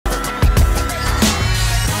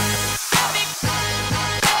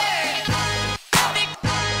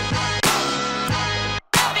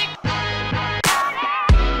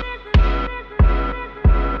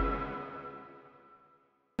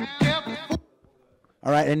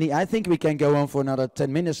All right, and I think we can go on for another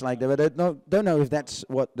 10 minutes like that, but I don't know if that's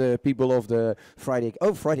what the people of the Friday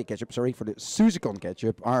Ketchup, sorry, for the SUSECON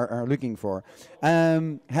Ketchup are looking for.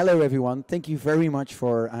 Hello everyone, thank you very much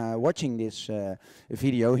for watching this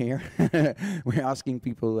video here. We're asking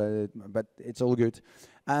people, but it's all good.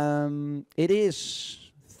 It is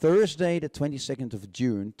Thursday, the 22nd of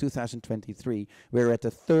June, 2023. We're at the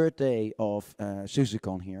third day of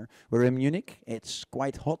SUSECON here. We're in Munich. It's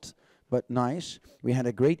quite hot, but nice. We had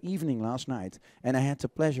a great evening last night, and I had the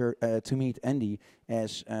pleasure to meet Andy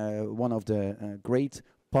as one of the great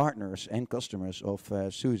partners and customers of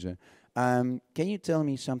SUSE. Can you tell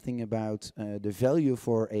me something about the value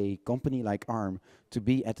for a company like ARM to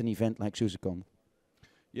be at an event like SUSECON?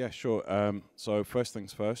 Yeah, sure. So first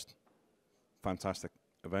things first, fantastic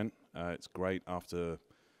event. It's great after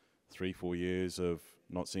 3-4 years of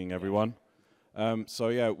not seeing everyone. So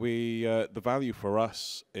yeah, the value for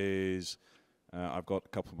us is I've got a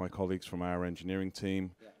couple of my colleagues from our engineering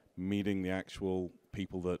team meeting the actual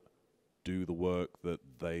people that do the work that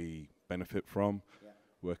they benefit from,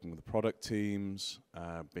 working with the product teams,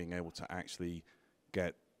 being able to actually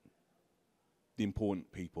get the important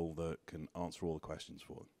people that can answer all the questions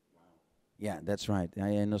for them. Yeah, that's right.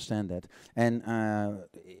 I understand that. And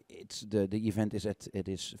it's the event is at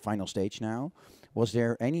its final stage now. Was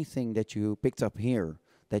there anything that you picked up here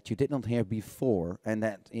that you did not hear before, and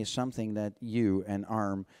that is something that you and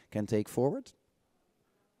ARM can take forward?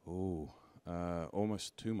 Oh,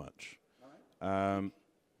 almost too much.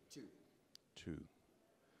 Two.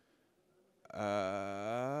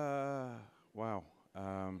 Wow.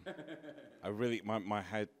 I really, my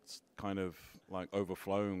head's kind of like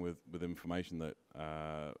overflowing with information that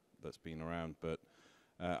that's been around, but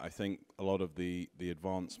I think a lot of the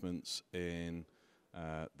advancements in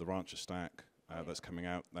the Rancher stack that's coming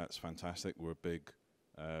out, that's fantastic. We're big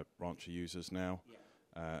Rancher users now,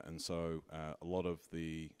 and so a lot of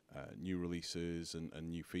the new releases and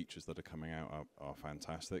new features that are coming out are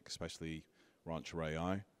fantastic, especially Rancher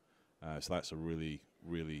AI. So that's a really,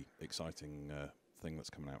 really exciting thing that's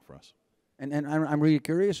coming out for us. And I'm really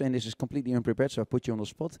curious, and this is completely unprepared, so I put you on the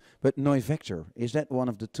spot, but Noise Vector, is that one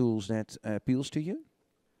of the tools that appeals to you?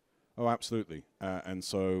 Oh, absolutely. And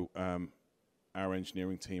so our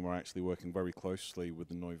engineering team are actually working very closely with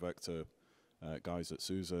the Noise Vector guys at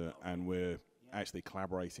SUSE, and we're actually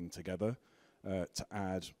collaborating together to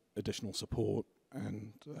add additional support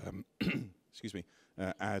and, excuse me,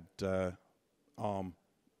 add ARM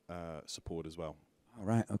support as well. All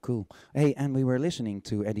right, oh cool. Hey, and we were listening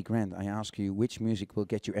to Eddie Grant. I asked you which music will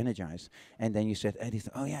get you energized, and then you said Eddie.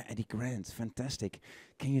 Oh yeah, Eddie Grant, fantastic.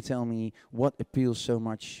 Can you tell me what appeals so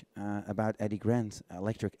much about Eddie Grant,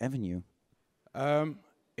 Electric Avenue?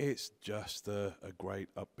 It's just a great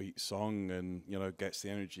upbeat song, and gets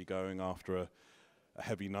the energy going after a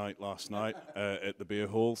heavy night last night at the beer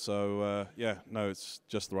hall. So yeah, no, it's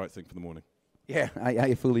just the right thing for the morning. Yeah,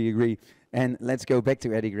 I fully agree. And let's go back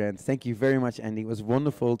to Eddie Grant. Thank you very much, Andy. It was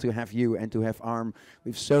wonderful to have you and to have ARM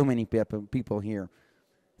with so many people here.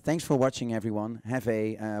 Thanks for watching, everyone. Have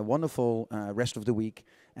a wonderful rest of the week,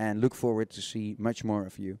 and look forward to see much more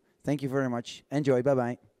of you. Thank you very much. Enjoy.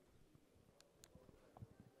 Bye-bye.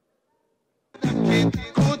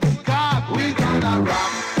 We're gonna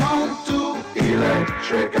rock on to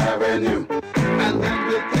Electric Avenue, and then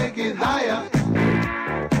we'll take